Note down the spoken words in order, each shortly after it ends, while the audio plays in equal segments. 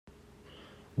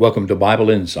Welcome to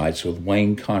Bible Insights with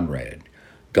Wayne Conrad.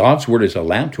 God's Word is a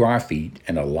lamp to our feet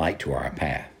and a light to our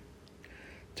path.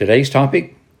 Today's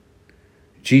topic,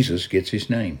 Jesus gets his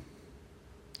name.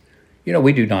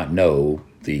 We do not know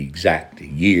the exact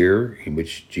year in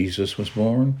which Jesus was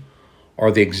born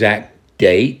or the exact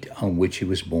date on which he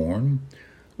was born.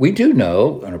 We do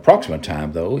know an approximate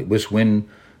time, though. It was when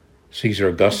Caesar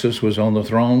Augustus was on the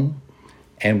throne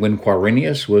and when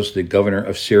Quirinius was the governor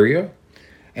of Syria,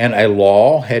 and a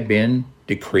law had been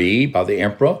decreed by the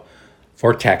emperor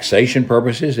for taxation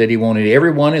purposes that he wanted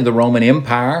everyone in the Roman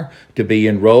Empire to be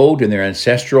enrolled in their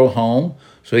ancestral home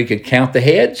so he could count the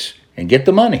heads and get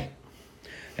the money.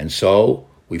 And so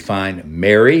we find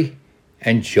Mary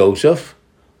and Joseph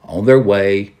on their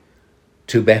way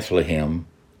to Bethlehem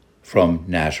from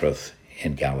Nazareth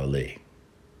in Galilee.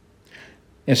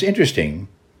 It's interesting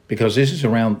because this is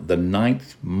around the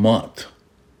 9th month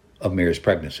of Mary's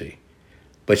pregnancy.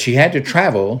 But she had to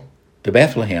travel to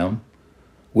Bethlehem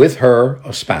with her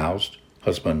espoused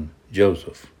husband,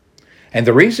 Joseph. And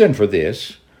the reason for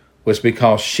this was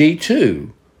because she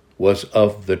too was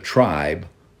of the tribe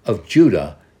of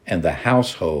Judah and the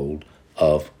household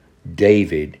of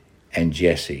David and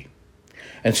Jesse.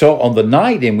 And so on the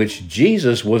night in which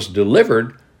Jesus was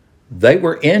delivered, they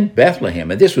were in Bethlehem.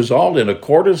 And this was all in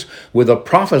accordance with a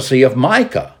prophecy of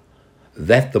Micah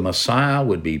that the Messiah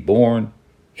would be born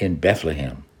in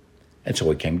Bethlehem. And so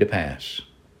it came to pass.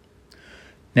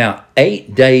 Now,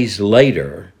 8 days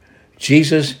later,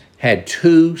 Jesus had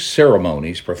 2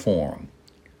 ceremonies performed.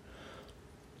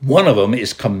 One of them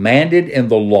is commanded in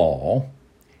the law.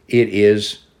 It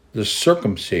is the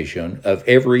circumcision of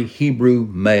every Hebrew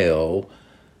male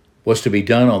was to be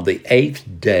done on the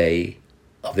 8th day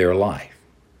of their life.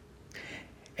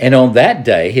 And on that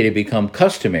day, it had become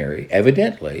customary,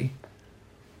 evidently,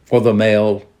 for the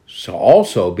male to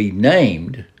also be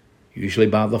named, usually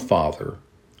by the father,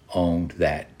 on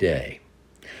that day.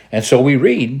 And so we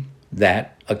read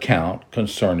that account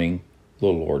concerning the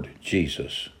Lord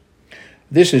Jesus.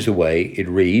 This is the way it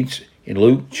reads in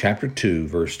Luke chapter 2,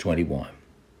 verse 21.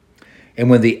 And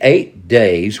when the 8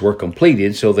 days were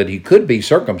completed so that he could be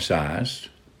circumcised,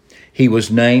 he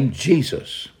was named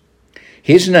Jesus.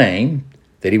 His name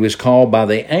that he was called by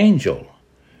the angel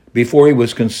before he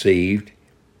was conceived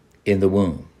in the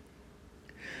womb.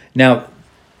 Now,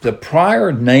 the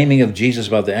prior naming of Jesus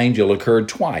by the angel occurred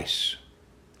twice.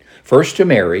 First to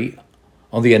Mary,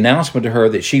 on the announcement to her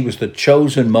that she was the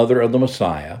chosen mother of the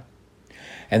Messiah.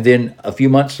 And then a few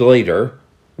months later,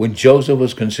 when Joseph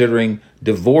was considering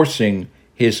divorcing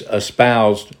his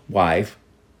espoused wife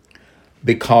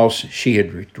because she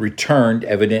had returned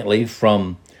evidently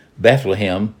from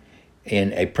Bethlehem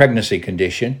in a pregnancy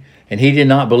condition, and he did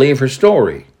not believe her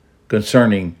story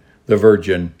concerning the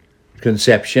virgin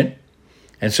conception.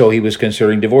 And so he was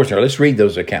considering divorcing her. Let's read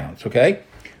those accounts, okay?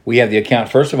 We have the account,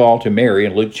 first of all, to Mary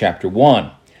in Luke chapter 1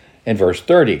 and verse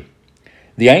 30.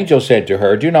 The angel said to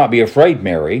her, "Do not be afraid,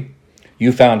 Mary.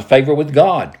 You found favor with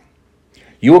God.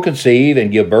 You will conceive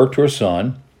and give birth to a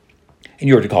son, and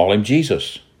you are to call him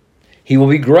Jesus. He will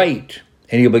be great,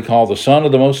 and he will be called the Son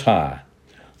of the Most High.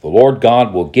 The Lord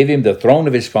God will give him the throne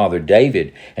of his father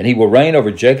David, and he will reign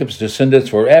over Jacob's descendants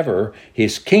forever.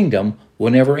 His kingdom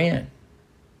will never end."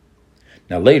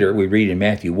 Now later, we read in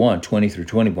Matthew 1, 20 through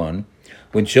 21,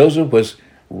 when Joseph was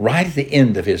right at the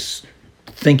end of his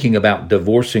thinking about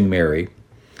divorcing Mary,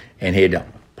 and had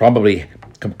probably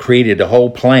created a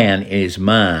whole plan in his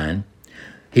mind,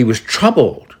 he was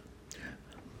troubled.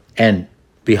 And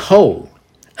behold,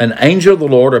 an angel of the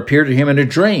Lord appeared to him in a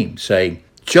dream, saying,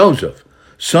 "Joseph,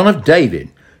 son of David,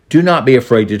 do not be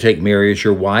afraid to take Mary as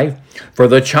your wife, for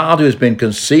the child who has been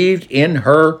conceived in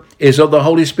her is of the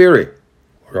Holy Spirit."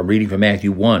 I'm reading from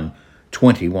Matthew 1,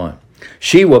 21.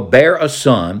 "She will bear a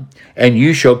son, and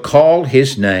you shall call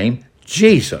his name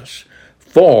Jesus,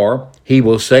 for he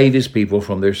will save his people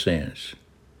from their sins."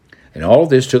 And all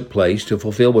this took place to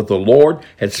fulfill what the Lord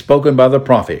had spoken by the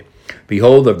prophet.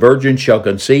 "Behold, the virgin shall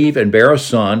conceive and bear a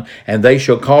son, and they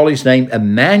shall call his name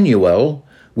Emmanuel,"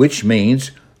 which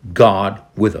means God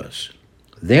with us.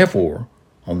 Therefore,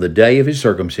 on the day of his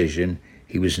circumcision,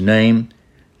 he was named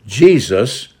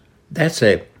Jesus. That's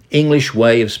an English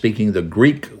way of speaking the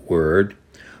Greek word,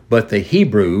 but the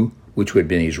Hebrew, which would have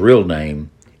been his real name,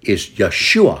 is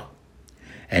Yeshua.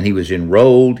 And he was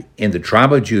enrolled in the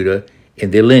tribe of Judah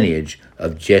in the lineage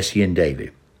of Jesse and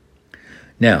David.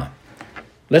 Now,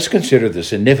 let's consider the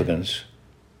significance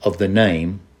of the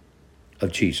name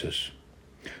of Jesus.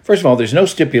 First of all, there's no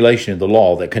stipulation in the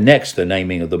law that connects the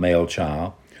naming of the male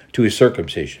child to his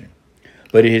circumcision,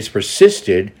 but it has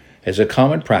persisted as a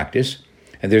common practice,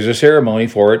 and there's a ceremony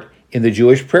for it in the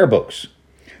Jewish prayer books.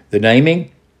 The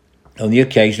naming on the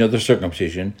occasion of the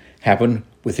circumcision happened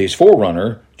with his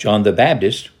forerunner, John the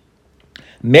Baptist.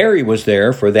 Mary was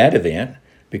there for that event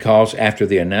because after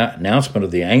the announcement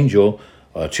of the angel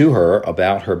to her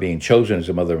about her being chosen as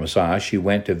the mother of Messiah, she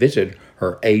went to visit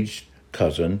her aged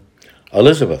cousin,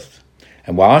 Elizabeth.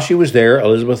 And while she was there,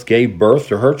 Elizabeth gave birth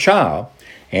to her child.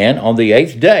 And on the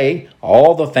 8th day,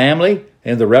 all the family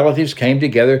and the relatives came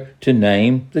together to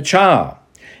name the child.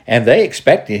 And they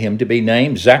expected him to be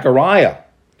named Zechariah.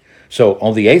 So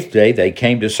on the 8th day, they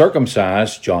came to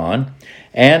circumcise John,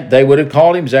 and they would have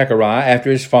called him Zechariah after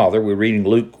his father. We're reading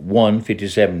Luke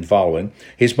 1:57 and following.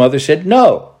 His mother said,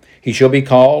 "No, he shall be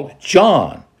called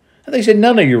John." And they said,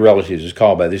 "None of your relatives is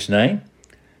called by this name."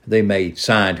 They made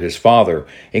sign to his father,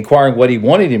 inquiring what he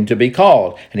wanted him to be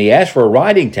called. And he asked for a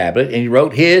writing tablet, and he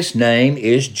wrote, "His name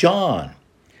is John."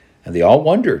 And they all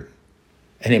wondered.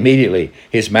 And immediately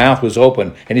his mouth was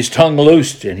open, and his tongue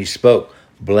loosed, and he spoke,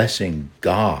 blessing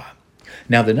God.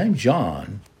 Now the name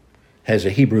John has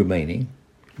a Hebrew meaning,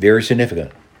 very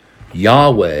significant.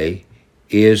 Yahweh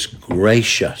is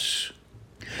gracious.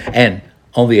 And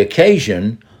on the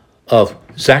occasion of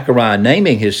Zechariah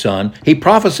naming his son, he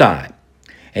prophesied.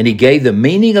 And he gave the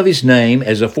meaning of his name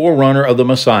as a forerunner of the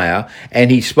Messiah,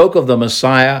 and he spoke of the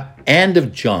Messiah and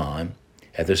of John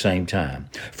at the same time.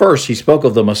 First, he spoke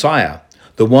of the Messiah,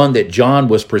 the one that John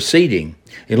was preceding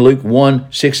in Luke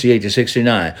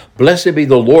 1:68-69. "Blessed be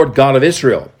the Lord God of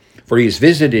Israel, for he has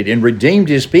visited and redeemed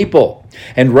his people,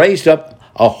 and raised up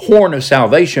a horn of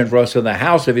salvation for us in the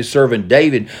house of his servant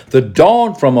David. The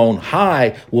dawn from on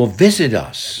high will visit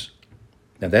us."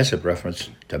 Now that's a reference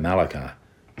to Malachi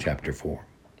chapter 4.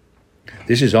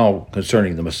 This is all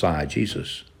concerning the Messiah,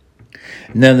 Jesus.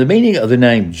 Now the meaning of the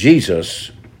name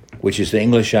Jesus, which is the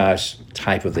Englishized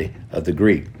type of the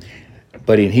Greek,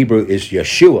 but in Hebrew is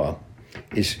Yeshua,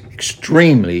 is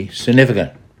extremely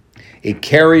significant. It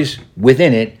carries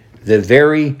within it the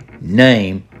very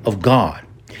name of God.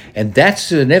 And that's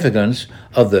the significance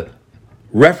of the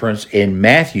reference in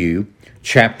Matthew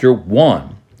chapter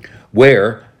 1,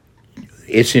 where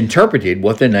it's interpreted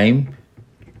what the name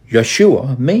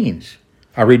Yeshua means.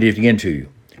 I'll read it again to you.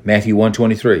 Matthew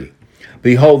 1:23.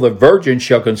 "Behold, the virgin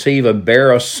shall conceive and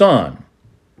bear a son,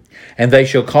 and they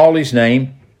shall call his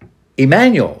name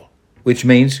Emmanuel," which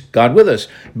means God with us.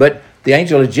 But the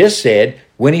angel had just said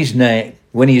when he's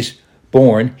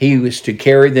born, he was to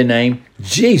carry the name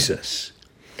Jesus.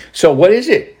 So what is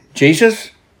it?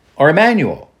 Jesus or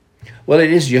Emmanuel? Well,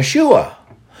 it is Yeshua.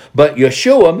 But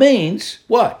Yeshua means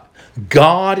what?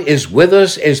 God is with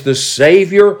us as the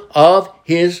Savior of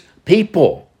his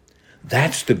people.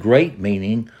 That's the great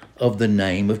meaning of the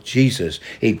name of Jesus.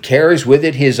 It carries with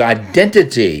it his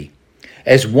identity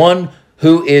as one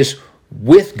who is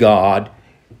with God,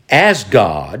 as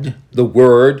God, the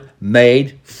Word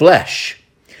made flesh.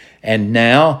 And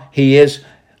now he is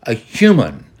a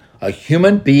human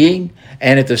being,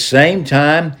 and at the same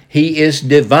time, he is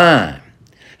divine.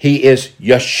 He is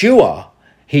Yeshua.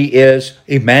 He is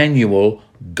Emmanuel,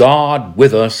 God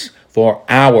with us for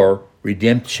our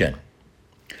redemption.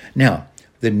 Now,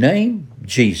 the name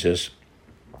Jesus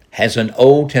has an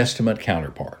Old Testament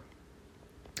counterpart,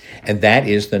 and that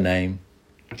is the name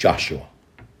Joshua.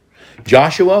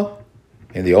 Joshua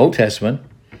in the Old Testament,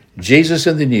 Jesus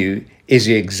in the New, is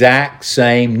the exact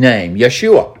same name,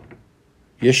 Yeshua.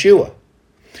 Yeshua.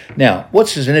 Now,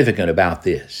 what's significant about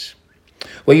this?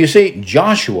 Well, you see,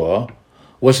 Joshua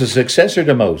was the successor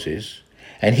to Moses,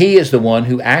 and he is the one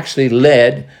who actually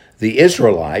led the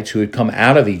Israelites who had come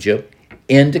out of Egypt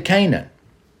into Canaan.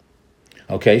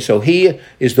 Okay, so he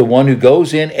is the one who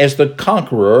goes in as the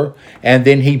conqueror, and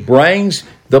then he brings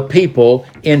the people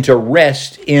into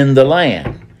rest in the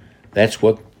land. That's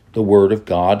what the Word of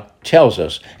God tells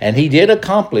us. And he did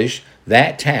accomplish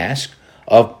that task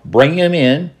of bringing them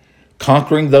in,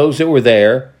 conquering those that were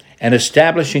there, and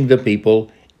establishing the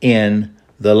people in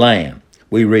the land.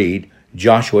 We read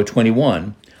Joshua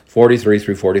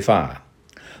 21:43-45.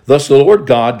 "Thus the Lord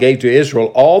God gave to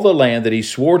Israel all the land that he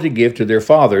swore to give to their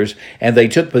fathers, and they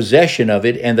took possession of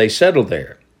it, and they settled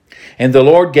there. And the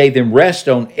Lord gave them rest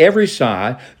on every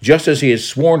side, just as he had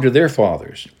sworn to their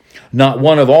fathers. Not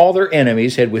one of all their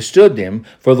enemies had withstood them,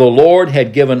 for the Lord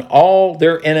had given all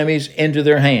their enemies into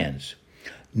their hands.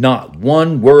 Not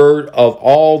one word of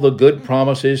all the good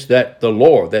promises that the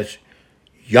Lord," that's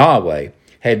Yahweh,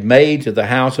 "had made to the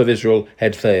house of Israel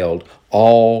had failed.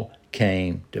 All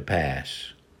came to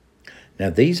pass." Now,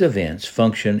 these events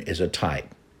function as a type.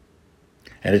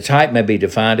 And a type may be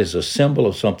defined as a symbol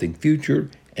of something future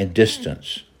and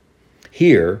distance.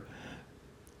 Here,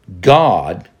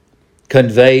 God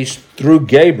conveys through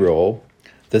Gabriel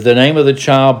that the name of the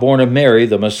child born of Mary,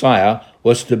 the Messiah,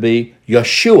 was to be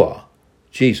Yeshua,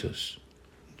 Jesus,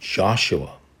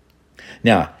 Joshua.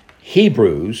 Now,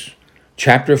 Hebrews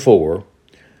chapter 4,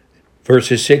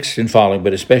 verses 6 and following,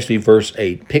 but especially verse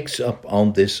 8, picks up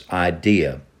on this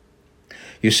idea.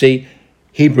 You see,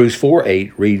 Hebrews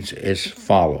 4:8 reads as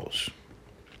follows.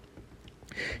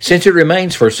 Since it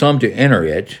remains for some to enter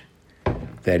it,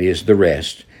 that is, the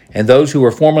rest, and those who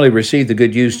were formerly received the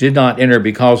good news did not enter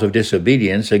because of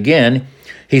disobedience, again,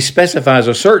 he specifies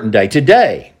a certain day,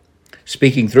 today,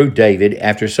 speaking through David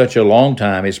after such a long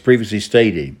time as previously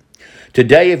stated.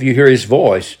 Today, if you hear his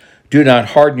voice, do not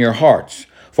harden your hearts.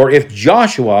 For if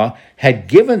Joshua had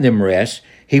given them rest,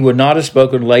 he would not have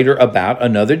spoken later about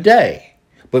another day.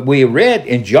 But we read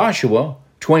in Joshua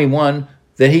 21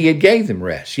 that he had gave them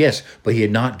rest. Yes, but he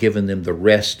had not given them the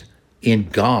rest in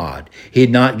God. He had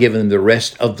not given them the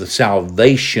rest of the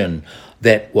salvation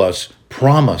that was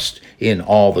promised in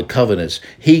all the covenants.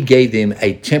 He gave them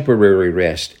a temporary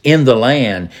rest in the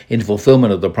land in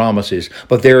fulfillment of the promises.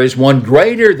 But there is one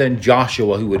greater than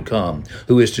Joshua who would come,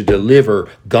 who is to deliver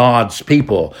God's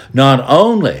people, not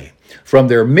only from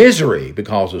their misery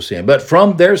because of sin, but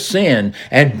from their sin,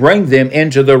 and bring them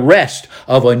into the rest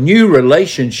of a new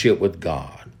relationship with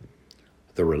God,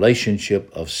 the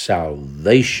relationship of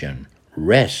salvation,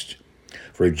 rest.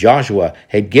 For if Joshua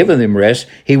had given them rest,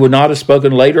 he would not have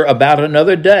spoken later about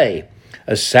another day.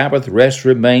 A Sabbath rest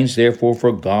remains, therefore,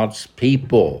 for God's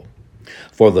people.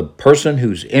 For the person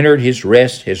who's entered his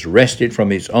rest has rested from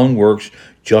his own works,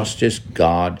 just as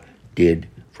God did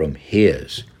from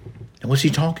his. And what's he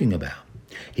talking about?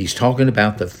 He's talking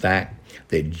about the fact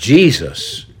that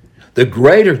Jesus, the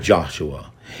greater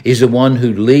Joshua, is the one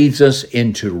who leads us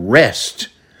into rest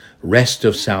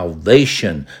of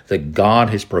salvation that God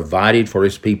has provided for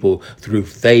his people through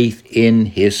faith in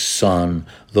his Son,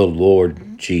 the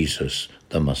Lord Jesus,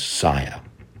 the Messiah.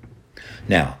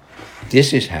 Now,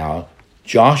 this is how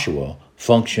Joshua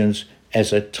functions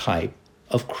as a type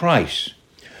of Christ.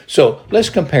 So let's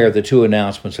compare the two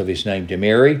announcements of his name to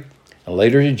Mary and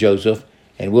later to Joseph,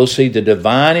 and we'll see the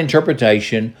divine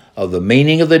interpretation of the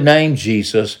meaning of the name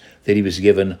Jesus that he was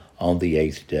given on the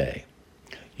 8th day.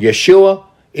 Yeshua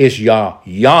is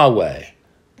Yahweh,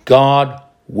 God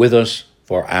with us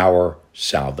for our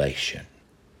salvation.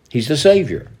 He's the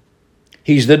Savior.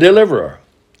 He's the deliverer.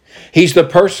 He's the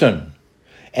person.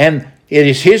 And it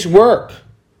is his work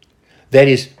that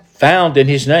is found in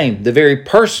his name. The very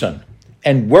person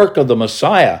and work of the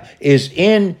Messiah is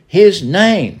in his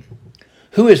name.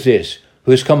 Who is this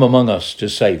who has come among us to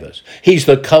save us? He's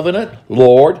the covenant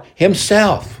Lord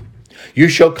himself. You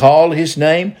shall call his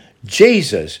name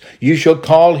Jesus. You shall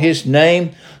call his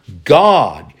name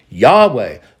God,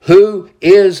 Yahweh, who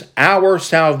is our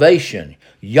salvation.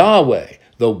 Yahweh,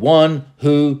 the one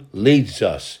who leads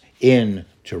us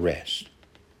into rest.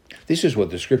 This is what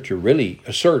the scripture really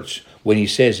asserts when he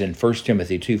says in 1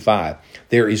 Timothy 2:5,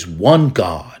 there is one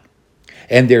God,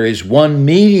 and there is one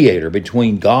mediator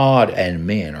between God and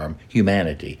men, or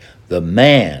humanity, the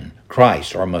man,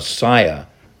 Christ, or Messiah,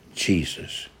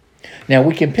 Jesus. Now,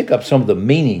 we can pick up some of the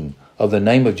meaning of the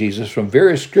name of Jesus from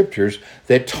various scriptures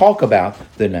that talk about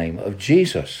the name of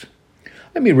Jesus.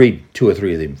 Let me read 2 or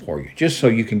 3 of them for you, just so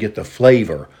you can get the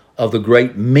flavor of the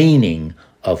great meaning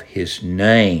of his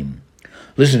name.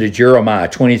 Listen to Jeremiah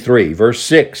 23, verse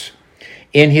 6.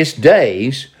 In his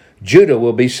days, Judah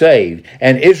will be saved,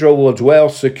 and Israel will dwell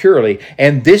securely.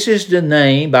 And this is the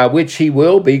name by which he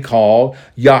will be called.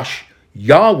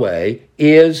 Yahweh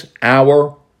is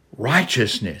our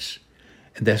righteousness.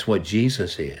 And that's what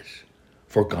Jesus is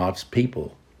for God's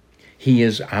people. He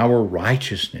is our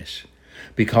righteousness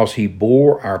because he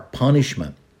bore our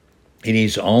punishment in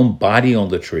his own body on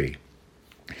the tree,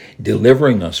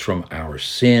 delivering us from our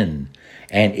sin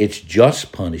and its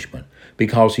just punishment,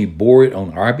 because he bore it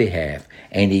on our behalf,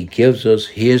 and he gives us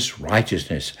his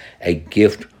righteousness, a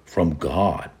gift from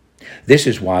God. This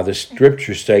is why the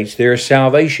scripture states there is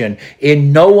salvation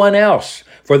in no one else,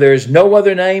 for there is no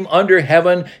other name under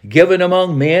heaven given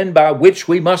among men by which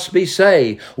we must be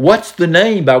saved. What's the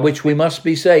name by which we must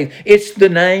be saved? It's the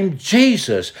name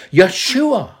Jesus,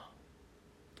 Yeshua.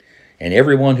 And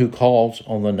everyone who calls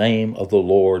on the name of the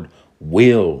Lord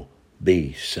will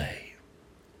be saved.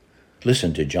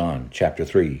 Listen to John chapter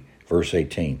 3, verse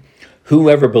 18.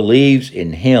 Whoever believes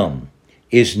in him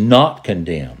is not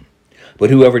condemned, but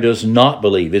whoever does not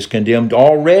believe is condemned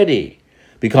already,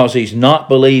 because he's not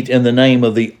believed in the name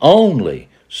of the only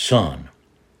Son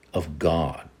of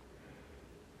God.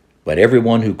 But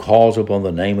everyone who calls upon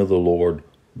the name of the Lord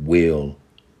will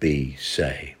be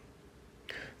saved.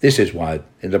 This is why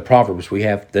in the Proverbs we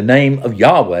have the name of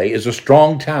Yahweh is a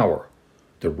strong tower.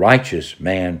 The righteous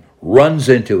man runs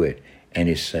into it and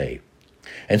is saved.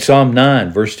 And Psalm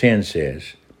 9 verse 10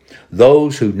 says,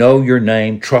 those who know your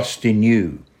name trust in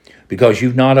you, because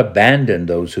you've not abandoned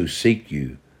those who seek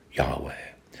you, Yahweh.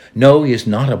 No, he has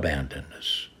not abandoned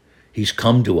us. He's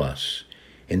come to us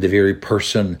in the very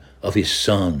person of his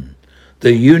Son,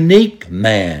 the unique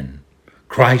man,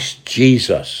 Christ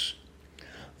Jesus,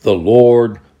 the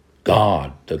Lord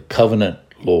God, the covenant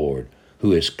Lord,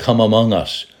 who has come among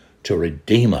us to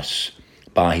redeem us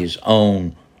by his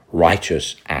own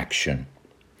righteous action.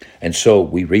 And so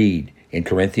we read in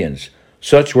Corinthians,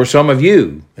 such were some of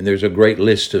you, and there's a great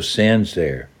list of sins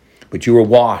there, but you were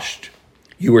washed,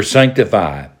 you were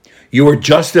sanctified, you were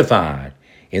justified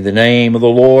in the name of the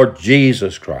Lord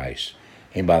Jesus Christ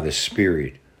and by the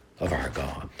Spirit of our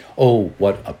God. Oh,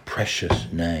 what a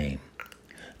precious name.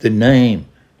 The name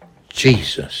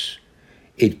Jesus,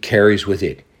 it carries with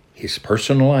it his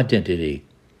personal identity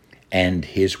and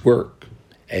his work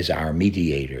as our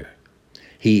mediator.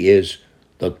 He is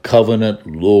the covenant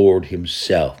Lord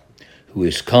himself, who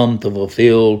has come to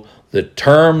fulfill the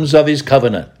terms of his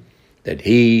covenant, that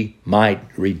he might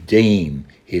redeem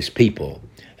his people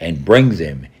and bring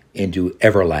them into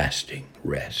everlasting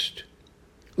rest.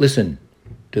 Listen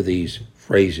to these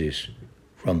phrases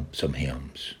from some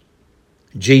hymns.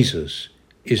 Jesus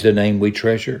is the name we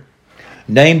treasure,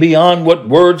 name beyond what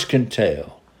words can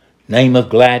tell, name of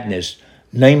gladness,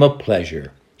 name of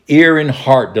pleasure, ear and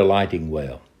heart delighting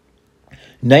well,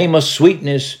 name of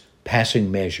sweetness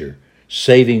passing measure,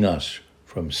 saving us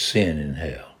from sin and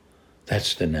hell.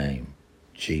 That's the name,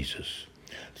 Jesus.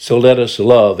 So let us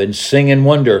love and sing and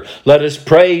wonder. Let us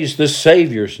praise the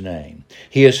Savior's name.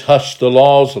 He has hushed the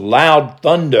law's loud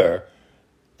thunder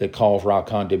that call for our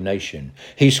condemnation.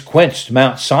 He's quenched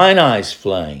Mount Sinai's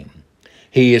flame.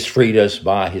 He has freed us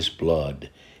by his blood.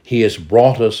 He has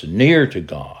brought us near to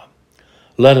God.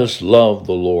 Let us love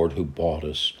the Lord who bought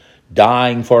us,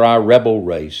 dying for our rebel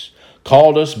race,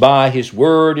 called us by his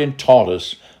word and taught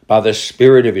us by the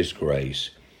Spirit of his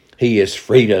grace. He has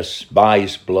freed us by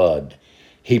his blood.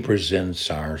 He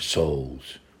presents our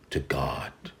souls to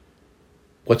God.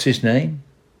 What's his name?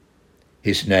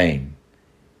 His name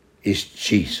is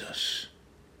Jesus.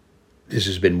 This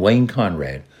has been Wayne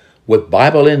Conrad with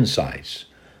Bible Insights.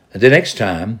 And the next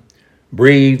time,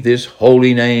 breathe this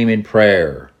holy name in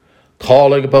prayer,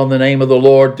 calling upon the name of the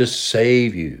Lord to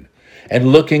save you,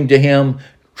 and looking to him,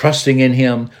 trusting in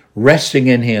him, resting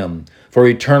in him for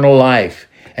eternal life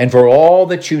and for all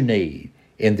that you need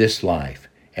in this life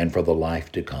and for the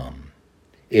life to come.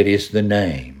 It is the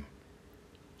name,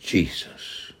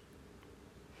 Jesus.